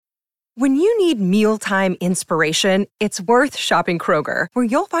When you need mealtime inspiration, it's worth shopping Kroger, where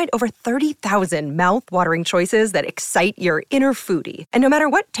you'll find over 30,000 mouth-watering choices that excite your inner foodie. And no matter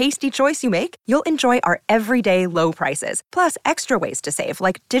what tasty choice you make, you'll enjoy our everyday low prices, plus extra ways to save,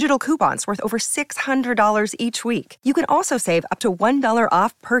 like digital coupons worth over $600 each week. You can also save up to $1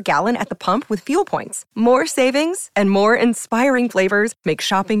 off per gallon at the pump with fuel points. More savings and more inspiring flavors make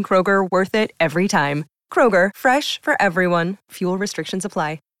shopping Kroger worth it every time. Kroger, fresh for everyone. Fuel restrictions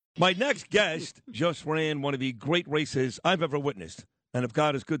apply. My next guest just ran one of the great races I've ever witnessed. And if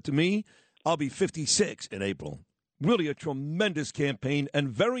God is good to me, I'll be 56 in April. Really a tremendous campaign, and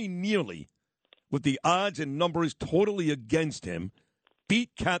very nearly, with the odds and numbers totally against him,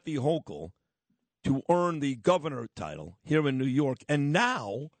 beat Kathy Hochul to earn the governor title here in New York. And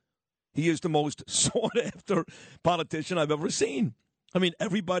now he is the most sought-after politician I've ever seen. I mean,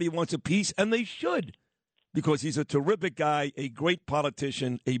 everybody wants a piece, and they should, because he's a terrific guy, a great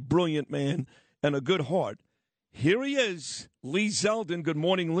politician, a brilliant man, and a good heart. Here he is, Lee Zeldin. Good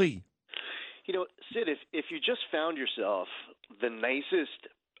morning, Lee. You know, Sid, if you just found yourself the nicest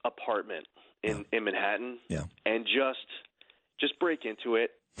apartment in Manhattan, and just break into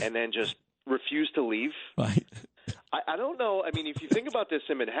it and then just refuse to leave, right? I don't know. I mean, if you think about this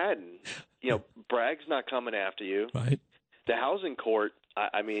in Manhattan, you know, Bragg's not coming after you. Right. The housing court,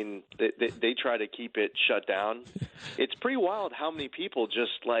 I mean, they try to keep it shut down. It's pretty wild how many people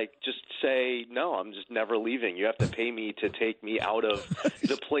just say, no, I'm just never leaving. You have to pay me to take me out of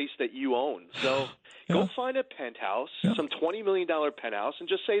the place that you own. So go find a penthouse, some $20 million penthouse, and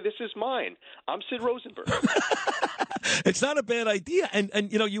just say, this is mine. I'm Sid Rosenberg. It's not a bad idea.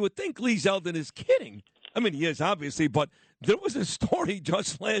 And you know, you would think Lee Zeldin is kidding. I mean, he is, obviously, but there was a story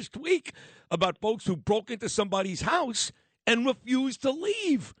just last week about folks who broke into somebody's house and refused to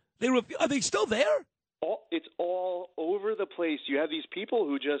leave. Are they still there? It's all over the place. You have these people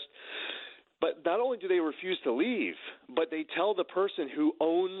who but not only do they refuse to leave, but they tell the person who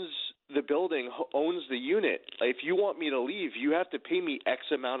owns the building, who owns the unit, if you want me to leave, you have to pay me X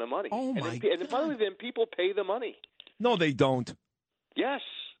amount of money. Oh, my God. And finally, then people pay the money. No, they don't. Yes,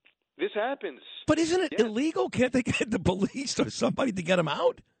 this happens. But isn't it illegal? Can't they get the police or somebody to get them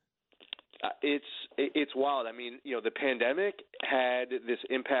out? It's wild. I mean, you know, the pandemic had this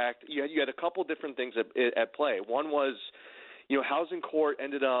impact. You had a couple different things at play. One was, you know, housing court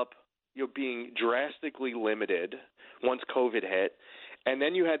ended up, you know, being drastically limited once COVID hit, and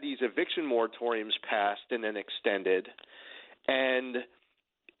then you had these eviction moratoriums passed and then extended, and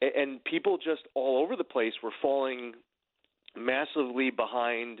people just all over the place were falling massively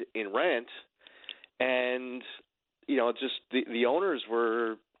behind in rent, and you know, just the owners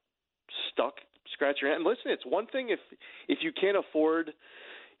were stuck scratching your head. And listen, it's one thing if you can't afford,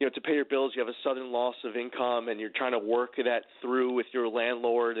 you know, to pay your bills, you have a sudden loss of income, and you're trying to work that through with your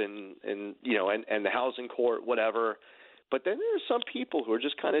landlord and you know and the housing court, whatever. But then there are some people who are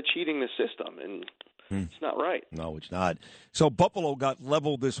just kind of cheating the system, and it's not right. No, it's not. So Buffalo got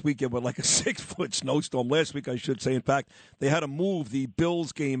leveled this weekend with like a 6-foot snowstorm. Last week, I should say. In fact, they had to move the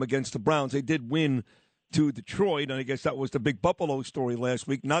Bills game against the Browns. They did win to Detroit, and I guess that was the big Buffalo story last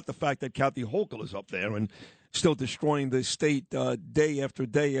week, not the fact that Kathy Hochul is up there and still destroying the state day after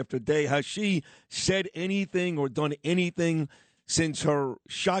day after day. Has she said anything or done anything since her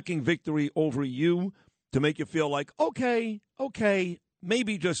shocking victory over you to make you feel like, okay,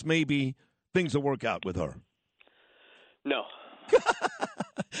 maybe, just maybe, things will work out with her? No.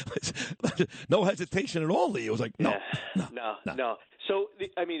 No hesitation at all, Lee. It was like, no. So,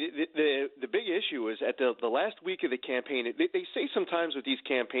 the big issue is at the last week of the campaign, they say sometimes with these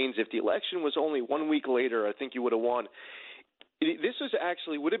campaigns, if the election was only 1 week later, I think you would have won. This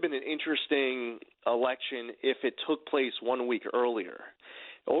would have been an interesting election if it took place 1 week earlier.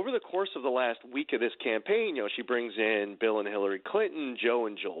 Over the course of the last week of this campaign, you know, she brings in Bill and Hillary Clinton, Joe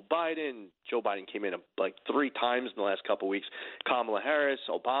and Joe Biden. Joe Biden came in like 3 times in the last couple of weeks. Kamala Harris,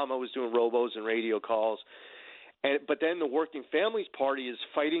 Obama was doing robos and radio calls. But then the Working Families Party is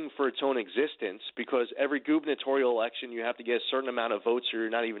fighting for its own existence because every gubernatorial election you have to get a certain amount of votes or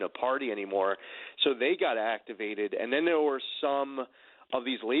you're not even a party anymore. So they got activated. And then there were some of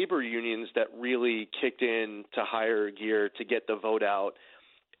these labor unions that really kicked in to higher gear to get the vote out.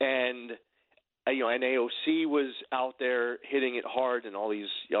 And and AOC was out there hitting it hard, and all these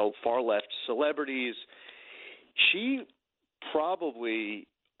far left celebrities. She probably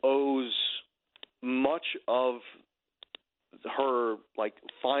owes much of her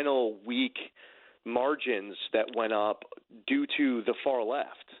final week margins that went up due to the far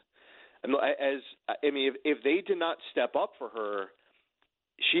left. If they did not step up for her,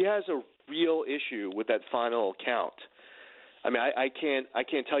 she has a real issue with that final count. I mean, I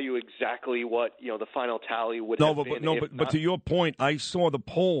can't tell you exactly what the final tally would have been. But to your point, I saw the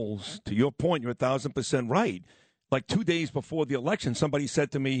polls. To your point, you're 1,000% right. Like 2 days before the election, somebody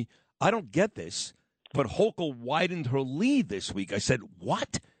said to me, "I don't get this, but Hochul widened her lead this week." I said,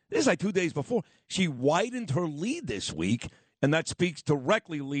 "What?" This is like 2 days before. She widened her lead this week, and that speaks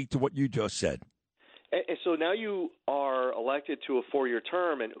directly, Lee, to what you just said. And so now you are elected to a 4-year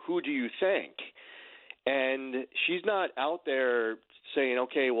term, and who do you think? And she's not out there saying,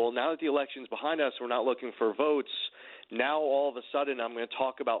 okay, well, now that the election's behind us, we're not looking for votes. Now all of a sudden I'm going to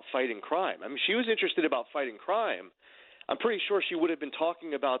talk about fighting crime. I mean, she was interested about fighting crime. I'm pretty sure she would have been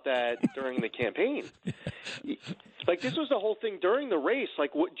talking about that during the campaign. Like, this was the whole thing during the race.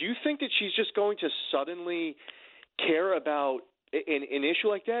 Like, what do you think that she's just going to suddenly care about an issue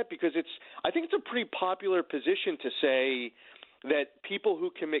like that? Because I think it's a pretty popular position to say that people who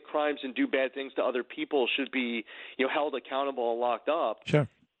commit crimes and do bad things to other people should be, held accountable and locked up. Sure.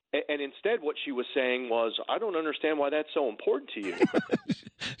 And instead, what she was saying was, "I don't understand why that's so important to you."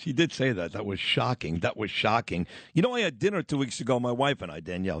 She did say that. That was shocking. I had dinner 2 weeks ago, my wife and I,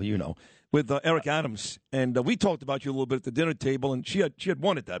 Danielle, with Eric Adams, and we talked about you a little bit at the dinner table, and she had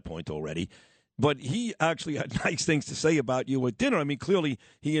won at that point already. But he actually had nice things to say about you at dinner. I mean, clearly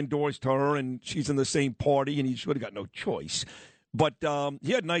he endorsed her, and she's in the same party, and he's really got no choice. But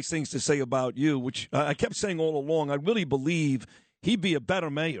he had nice things to say about you, which I kept saying all along. I really believe he'd be a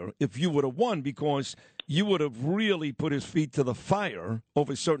better mayor if you would have won, because you would have really put his feet to the fire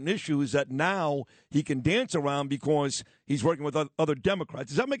over certain issues that now he can dance around because he's working with other Democrats.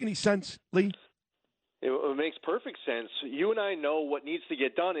 Does that make any sense, Lee? It makes perfect sense. You and I know what needs to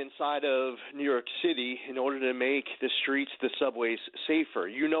get done inside of New York City in order to make the streets, the subways safer.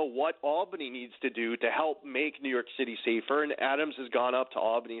 You know what Albany needs to do to help make New York City safer. And Adams has gone up to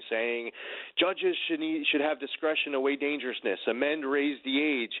Albany saying judges should have discretion to weigh dangerousness, amend, raise the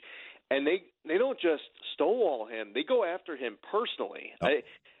age. And they don't just stonewall him. They go after him personally. Oh.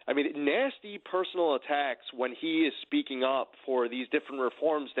 I mean, nasty personal attacks when he is speaking up for these different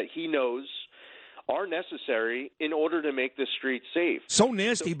reforms that he knows are necessary in order to make the streets safe. So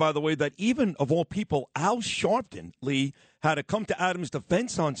nasty, by the way, that even, of all people, Al Sharpton, Lee, had to come to Adams'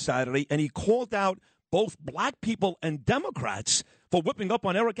 defense on Saturday, and he called out both black people and Democrats for whipping up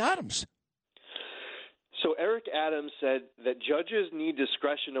on Eric Adams. So Eric Adams said that judges need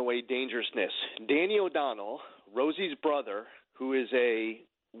discretion to weigh dangerousness. Danny O'Donnell, Rosie's brother, who is a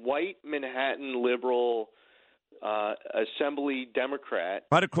white Manhattan liberal Assembly Democrat.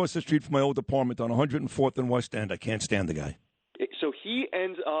 Right across the street from my old apartment on 104th and West End. I can't stand the guy. So he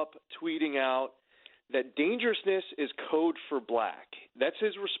ends up tweeting out that dangerousness is code for black. That's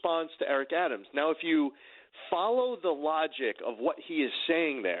his response to Eric Adams. Now, if you follow the logic of what he is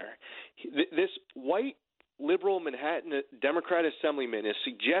saying there, this white liberal Manhattan Democrat assemblyman is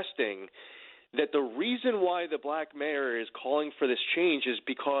suggesting that the reason why the black mayor is calling for this change is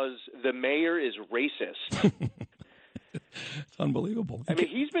because the mayor is racist. It's unbelievable. I mean,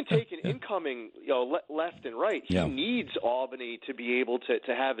 he's been taking incoming, left and right. He needs Albany to be able to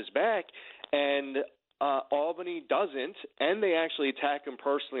have his back, and Albany doesn't, and they actually attack him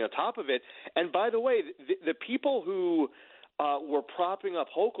personally on top of it. And by the way, the people who were propping up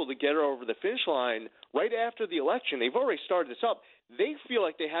Hochul to get her over the finish line right after the election, they've already started this up. They feel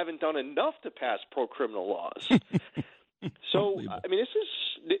like they haven't done enough to pass pro-criminal laws. So, I mean,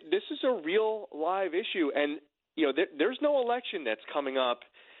 this is a real live issue, and there's no election that's coming up,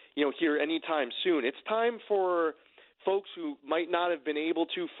 here anytime soon. It's time for folks who might not have been able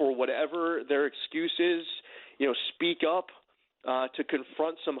to, for whatever their excuse is, speak up to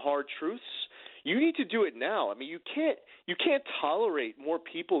confront some hard truths. You need to do it now. I mean, you can't tolerate more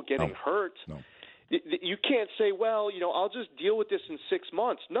people getting hurt. No. You can't say, well, I'll just deal with this in 6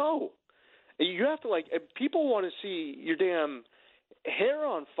 months. No. You have to, people want to see your damn hair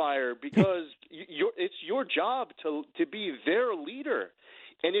on fire because it's your job to be their leader.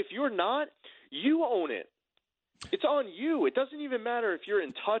 And if you're not, you own it. It's on you. It doesn't even matter if you're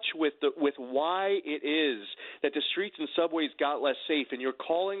in touch with why it is that the streets and subways got less safe and you're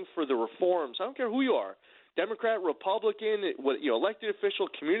calling for the reforms. I don't care who you are, Democrat, Republican, elected official,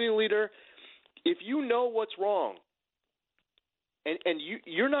 community leader. If you know what's wrong and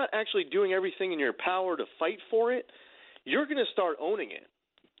you're not actually doing everything in your power to fight for it, you're going to start owning it.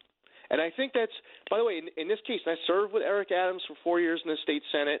 And I think that's, by the way, in this case, I served with Eric Adams for 4 years in the state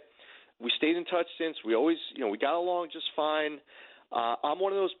Senate. We stayed in touch since. We always, we got along just fine. I'm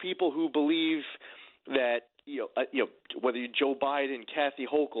one of those people who believe that, whether you're Joe Biden, Kathy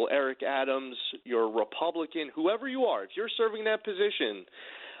Hochul, Eric Adams, you're a Republican, whoever you are, if you're serving that position,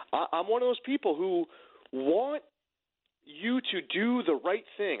 I'm one of those people who want you to do the right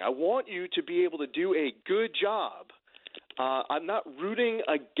thing. I want you to be able to do a good job. I'm not rooting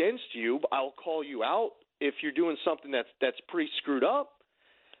against you. I'll call you out if you're doing something that's pretty screwed up.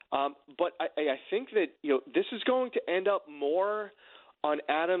 But I think that this is going to end up more on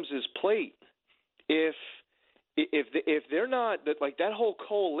Adams's plate if they're not like that whole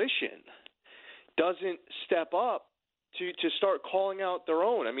coalition doesn't step up to start calling out their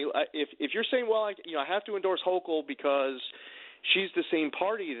own. I mean, if you're saying, well, I have to endorse Hochul because she's the same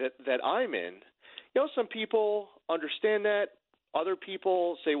party that I'm in. Some people understand that. Other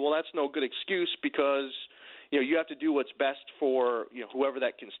people say, well, that's no good excuse because you have to do what's best for whoever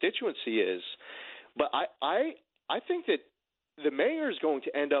that constituency is. But I think that the mayor is going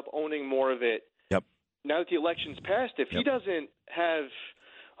to end up owning more of it. Yep. Now that the election's passed, if he doesn't have,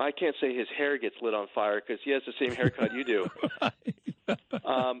 I can't say his hair gets lit on fire because he has the same haircut you do.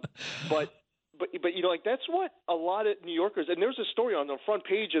 But like that's what a lot of New Yorkers, and there's a story on the front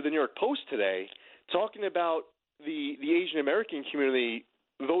page of the New York Post today talking about the Asian American community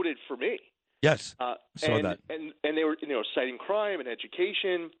voted for me. Yes, saw that. And they were citing crime and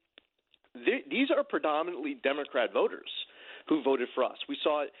education. These are predominantly Democrat voters who voted for us. We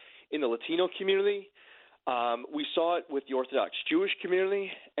saw it in the Latino community. We saw it with the Orthodox Jewish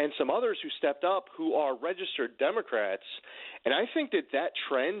community and some others who stepped up who are registered Democrats. And I think that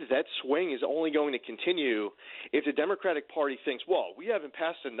trend, that swing is only going to continue if the Democratic Party thinks, well, we haven't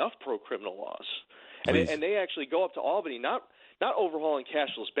passed enough pro-criminal laws. And they actually go up to Albany, not overhauling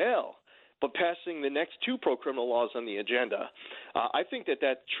cashless bail, but passing the next two pro-criminal laws on the agenda. I think that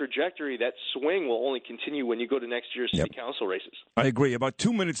trajectory, that swing will only continue when you go to next year's city council races. I agree. About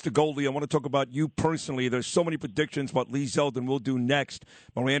 2 minutes to go, Lee. I want to talk about you personally. There's so many predictions what Lee Zeldin will do next.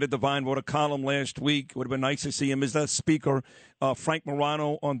 Miranda Devine wrote a column last week. It would have been nice to see him as the speaker. Frank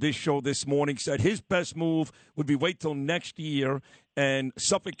Morano on this show this morning said his best move would be wait till next year. And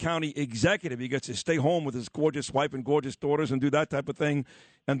Suffolk County executive, he gets to stay home with his gorgeous wife and gorgeous daughters and do that type of thing.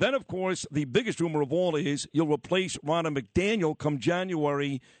 And then, of course, the biggest rumor of all is you'll replace Ronna McDaniel come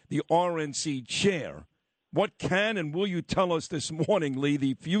January, the RNC chair. What can and will you tell us this morning, Lee,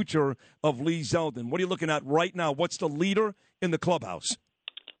 the future of Lee Zeldin? What are you looking at right now? What's the leader in the clubhouse?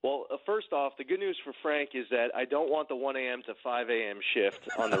 Well, first off, the good news for Frank is that I don't want the 1 a.m. to 5 a.m. shift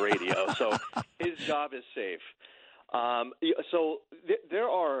on the radio, so his job is safe. So there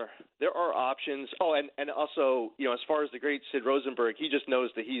are options. Oh, and also, as far as the great Sid Rosenberg, he just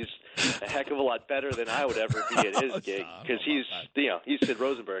knows that he's a heck of a lot better than I would ever be at his gig because he's Sid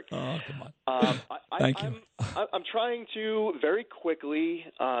Rosenberg. Oh, come on. Thank you. I'm trying to very quickly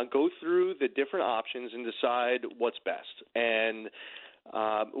go through the different options and decide what's best. And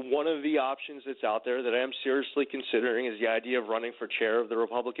one of the options that's out there that I am seriously considering is the idea of running for chair of the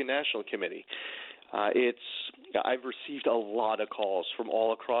Republican National Committee. I've received a lot of calls from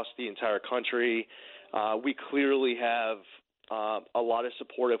all across the entire country. We clearly have a lot of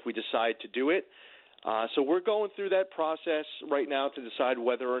support if we decide to do it. So we're going through that process right now to decide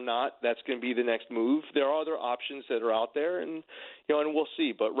whether or not that's going to be the next move. There are other options that are out there, and we'll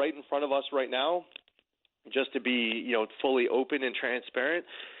see. But right in front of us right now, just to be fully open and transparent,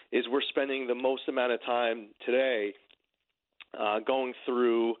 is we're spending the most amount of time today going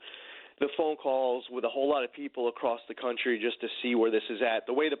through the phone calls with a whole lot of people across the country just to see where this is at.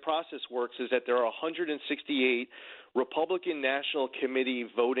 The way the process works is that there are 168 Republican National Committee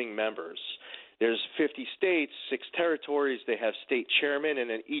voting members. There's 50 states, 6 territories. They have state chairmen, and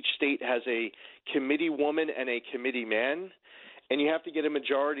then each state has a committee woman and a committee man. And you have to get a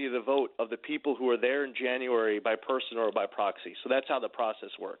majority of the vote of the people who are there in January by person or by proxy. So that's how the process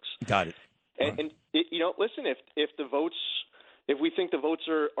works. Got it. And listen, if we think the votes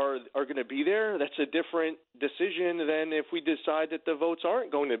are going to be there, that's a different decision than if we decide that the votes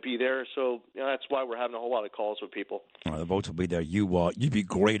aren't going to be there. So that's why we're having a whole lot of calls with people. The votes will be there. You'd be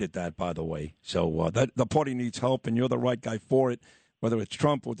great at that, by the way. So that the party needs help, and you're the right guy for it. Whether it's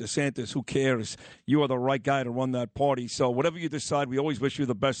Trump or DeSantis, who cares? You are the right guy to run that party. So whatever you decide, we always wish you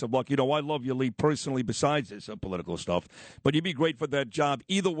the best of luck. I love you, Lee, personally, besides this political stuff. But you'd be great for that job.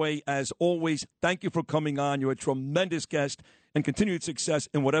 Either way, as always, thank you for coming on. You're a tremendous guest, and continued success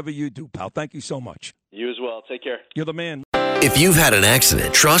in whatever you do, pal. Thank you so much. You as well. Take care. You're the man. If you've had an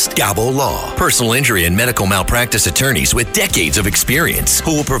accident, trust Gabo Law. Personal injury and medical malpractice attorneys with decades of experience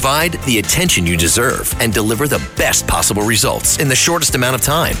who will provide the attention you deserve and deliver the best possible results in the shortest amount of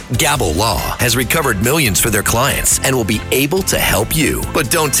time. Gabo Law has recovered millions for their clients and will be able to help you. But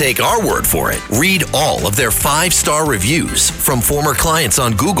don't take our word for it. Read all of their 5-star reviews from former clients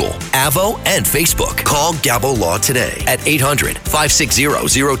on Google, Avo, and Facebook. Call Gabo Law today at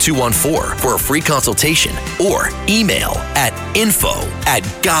 800-560-0214 for a free consultation or email at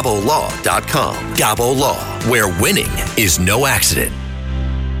info@gabolaw.com. Gabo Law, where winning is no accident.